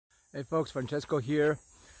Hey folks, Francesco here.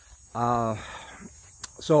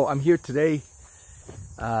 So I'm here today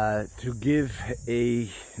to give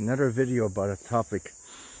another video about a topic,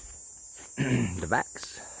 the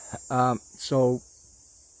vax.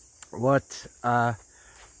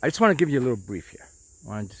 I just want to give you a little brief here. I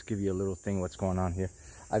want to just give you a little thing what's going on here.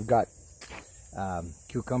 I've got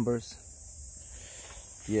cucumbers.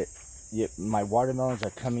 My watermelons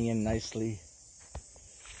are coming in nicely.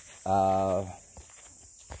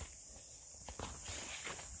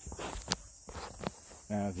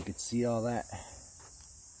 I don't know if you could see all that.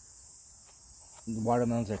 The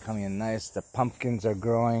watermelons are coming in nice. The pumpkins are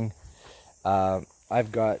growing.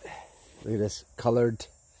 I've got, look at this, colored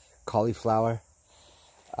cauliflower.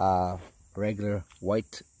 Regular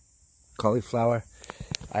white cauliflower.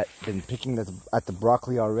 I've been picking at the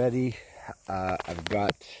broccoli already. I've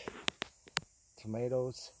got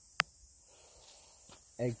tomatoes,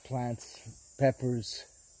 eggplants, peppers,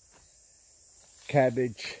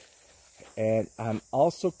 cabbage. And I'm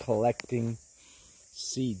also collecting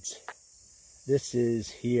seeds. This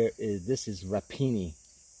is rapini.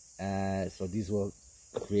 So these will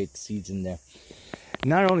create seeds in there.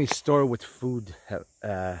 Not only store with food,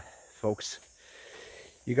 folks.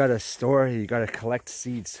 You gotta collect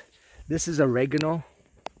seeds. This is oregano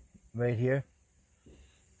right here.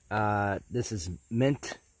 This is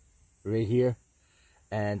mint right here.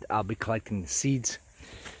 And I'll be collecting the seeds.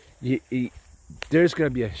 There's gonna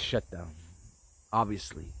be a shutdown.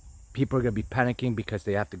 Obviously, people are going to be panicking because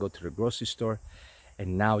they have to go to the grocery store,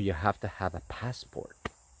 and now you have to have a passport.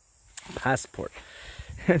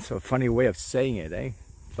 It's a funny way of saying it, eh?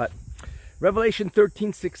 But Revelation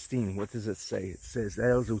 13:16, what does it say? It says,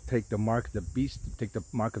 those who take the mark of the beast, take the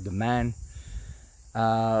mark of the man,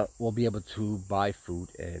 will be able to buy food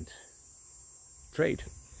and trade.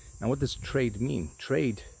 Now, what does trade mean?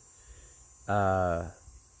 Trade,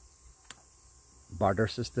 barter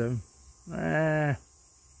system.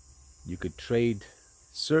 You could trade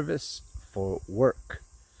service for work.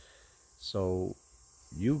 So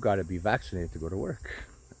you got to be vaccinated to go to work,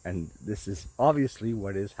 and this is obviously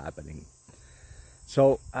what is happening.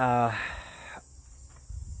 So what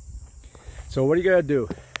are you gonna do?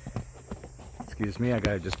 Excuse me, I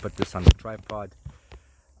gotta just put this on the tripod.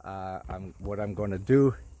 What I'm gonna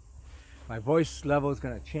do, my voice level is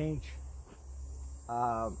gonna change.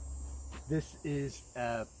 This is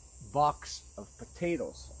a box of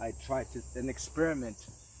potatoes. I tried an experiment.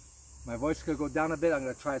 My voice is gonna go down a bit. I'm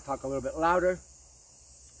gonna try to talk a little bit louder.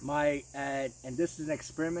 And this is an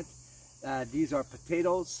experiment. These are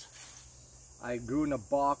potatoes I grew in a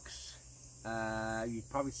box. You've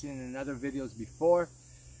probably seen in other videos before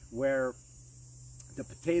where the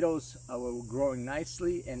potatoes were growing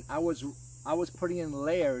nicely, and I was putting in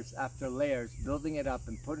layers after layers, building it up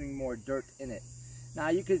and putting more dirt in it. Now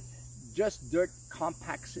you could just dirt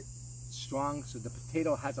compacts it strong, so the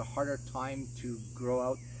potato has a harder time to grow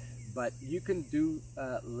out. But you can do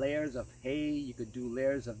layers of hay. You could do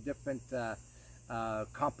layers of different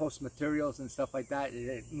compost materials and stuff like that.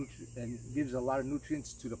 And gives a lot of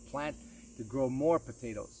nutrients to the plant to grow more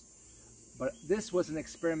potatoes. But this was an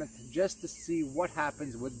experiment just to see what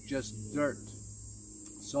happens with just dirt.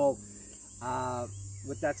 So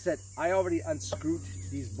with that said, I already unscrewed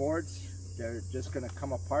these boards. They're just gonna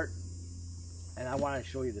come apart, and I want to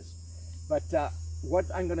show you this. But what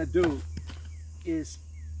I'm gonna do is,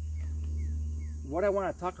 what I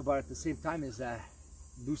want to talk about at the same time is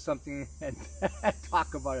do something and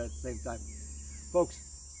talk about it at the same time. Folks,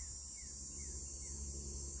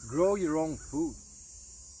 grow your own food.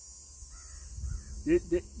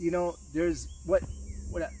 You know, there's what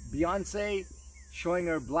Beyonce showing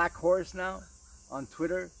her black horse now on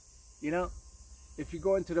Twitter. You know, if you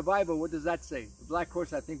go into the Bible, what does that say? The black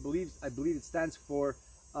horse, I believe it stands for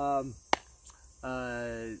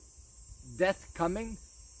death coming,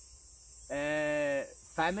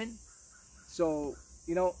 famine. So,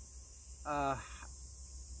 you know,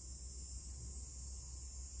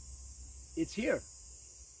 it's here.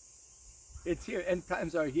 It's here. End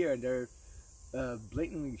times are here, and they're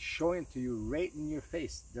blatantly showing it to you right in your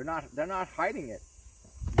face. They're not hiding it.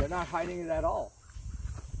 They're not hiding it at all.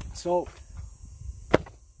 So,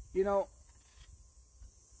 you know,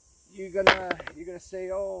 you're gonna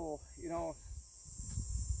say, oh, you know,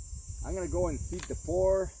 I'm gonna go and feed the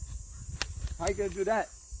poor. How you gonna do that?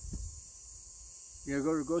 You're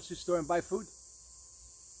gonna go to the grocery store and buy food?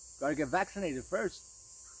 Gotta get vaccinated first.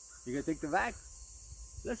 You're gonna take the vax?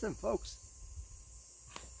 Listen, folks,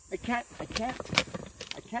 I can't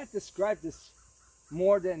describe this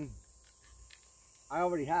more than I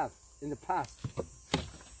already have in the past.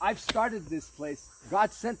 I've started this place.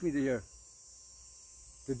 God sent me to here.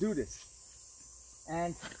 to do this.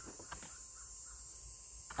 And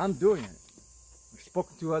I'm doing it. I've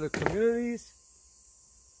spoken to other communities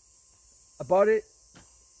about it.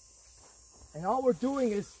 And all we're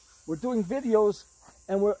doing is we're doing videos,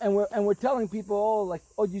 and we're telling people, oh, like,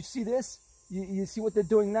 oh, you see this? You see what they're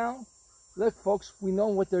doing now? Look, folks, we know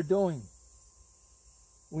what they're doing.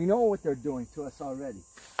 We know what they're doing to us already.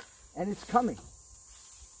 And it's coming.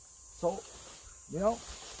 So, you know,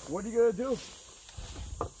 what are you going to do?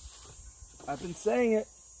 I've been saying it.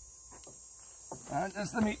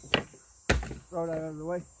 Just let me throw that out of the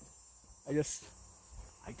way. I just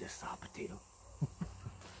saw a potato.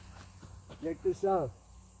 Check this out.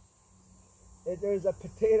 There's a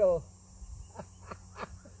potato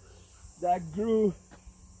that grew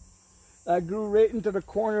right into the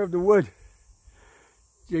corner of the wood.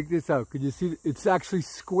 Check this out. Could you see? It's actually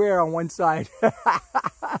square on one side.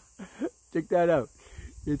 Check that out.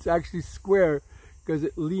 It's actually square because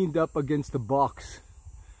it leaned up against the box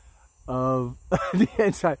of the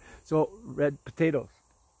inside. So, red potatoes.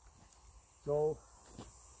 So,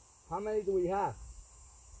 how many do we have?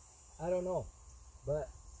 I don't know. But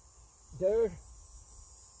there,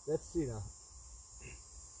 let's see now.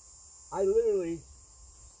 I literally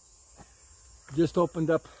just opened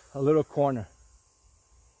up a little corner.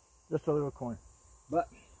 Just a little corner. But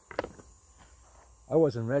I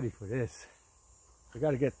wasn't ready for this. I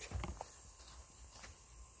gotta get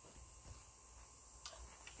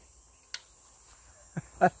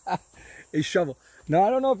a shovel. Now I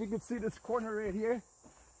don't know if you can see this corner right here.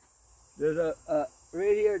 There's a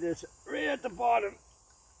right here, there's right at the bottom.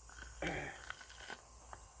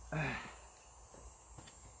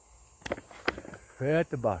 Right at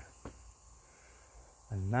the bottom.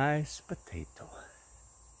 A nice potato.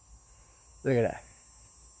 Look at that.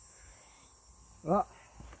 Well,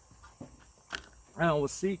 I don't know, we'll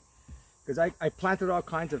see. Because I planted all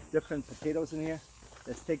kinds of different potatoes in here.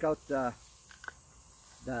 Let's take out the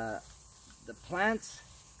plants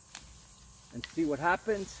and see what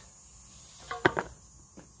happens.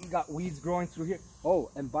 You got weeds growing through here. Oh,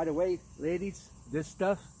 and by the way, ladies, this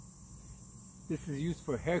stuff, this is used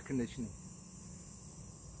for hair conditioning.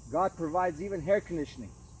 God provides even hair conditioning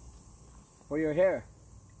for your hair.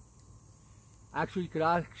 Actually, you could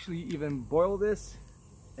actually even boil this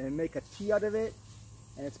and make a tea out of it,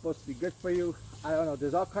 and it's supposed to be good for you. I don't know,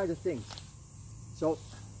 there's all kinds of things. So,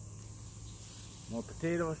 more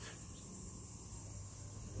potatoes.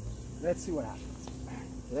 Let's see what happens.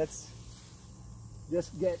 Let's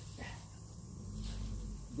just get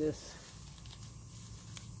this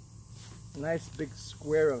nice big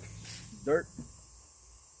square of dirt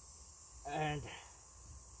and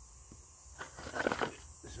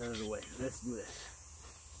this out of the way. Let's do this.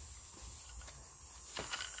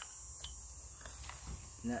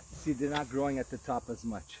 Now, see, they're not growing at the top as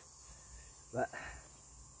much, but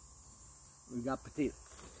we got potatoes.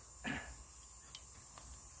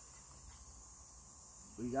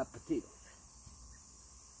 We got potatoes.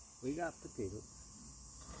 We got potatoes.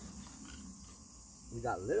 We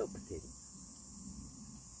got little potatoes.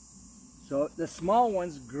 So the small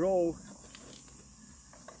ones grow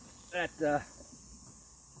at the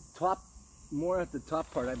top, more at the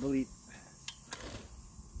top part, I believe.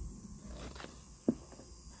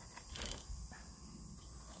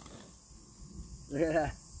 Look at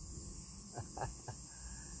that.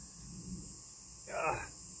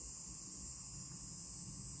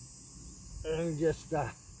 Let me just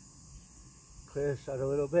clear this out a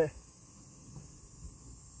little bit,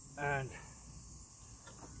 and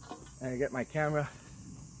get my camera,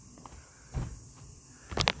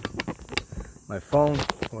 my phone,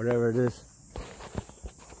 whatever it is.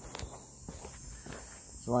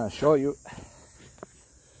 So I want to show you.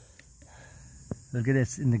 Look at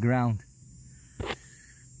this in the ground.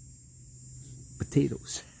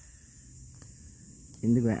 Potatoes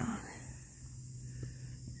in the ground.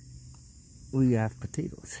 We have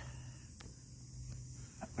potatoes.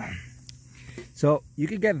 So you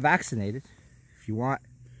can get vaccinated if you want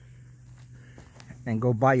and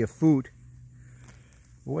go buy your food.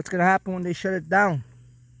 But what's gonna happen when they shut it down?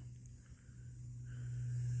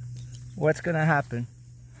 What's gonna happen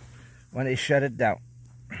when they shut it down?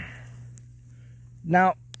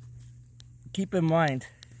 Now, keep in mind,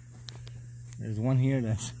 there's one here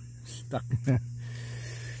that's stuck.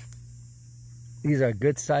 These are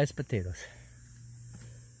good sized potatoes.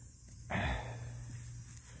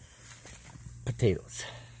 Potatoes.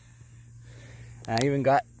 I even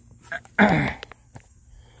got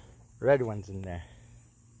red ones in there.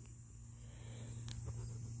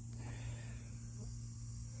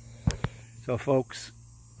 So folks,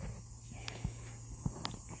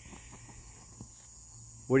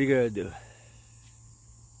 What are you gonna do?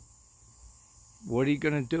 What are you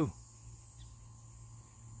gonna do?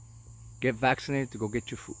 Get vaccinated to go get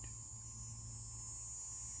your food.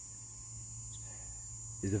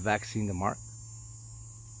 Is the vaccine the mark?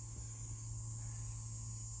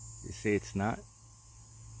 They say it's not.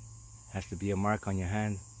 Has to be a mark on your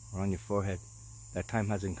hand or on your forehead. That time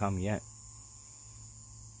hasn't come yet.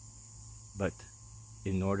 But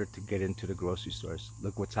in order to get into the grocery stores,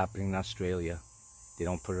 look what's happening in Australia. They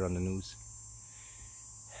don't put it on the news.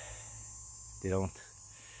 They don't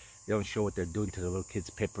show what they're doing to the little kids,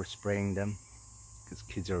 pepper spraying them, because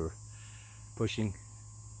kids are pushing.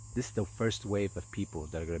 This is the first wave of people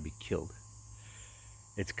that are going to be killed.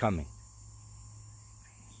 It's coming.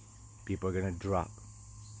 People are going to drop.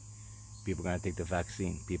 People are going to take the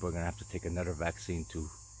vaccine. People are going to have to take another vaccine to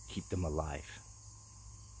keep them alive.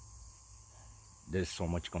 There's so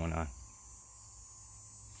much going on.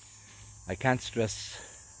 I can't stress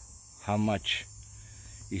how much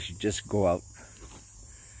you should just go out.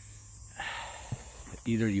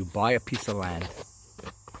 Either you buy a piece of land,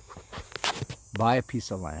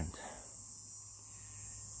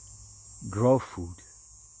 grow food,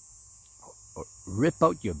 or rip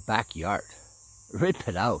out your backyard. Rip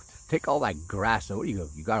it out. Take all that grass. What do you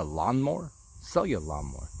got a lawnmower? Sell your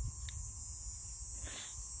lawnmower.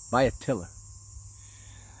 Buy a tiller.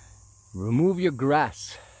 Remove your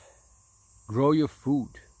grass. Grow your food.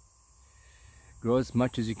 Grow as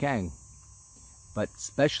much as you can. But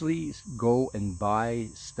especially go and buy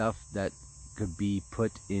stuff that could be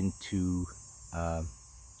put into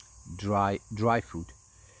dry food.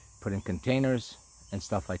 Put in containers and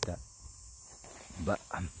stuff like that. But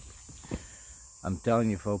I'm telling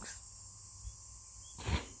you folks,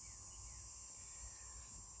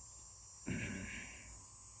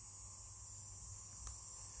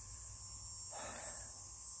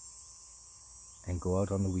 and go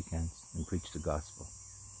out on the weekends and preach the gospel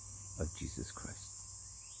of Jesus Christ.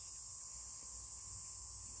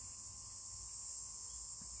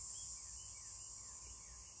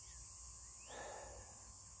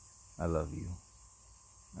 I love you.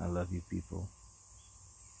 I love you people.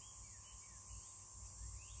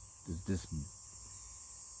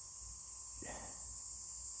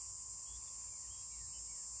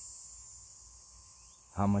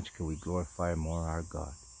 How much can we glorify more our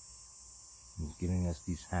God? He's giving us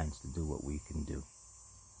these hands to do what we can do.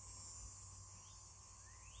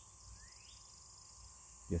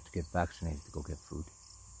 You have to get vaccinated to go get food.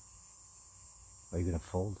 Are you going to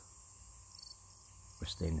fold or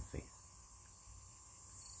stay in the faith?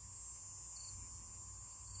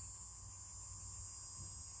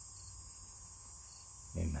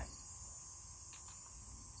 Amen.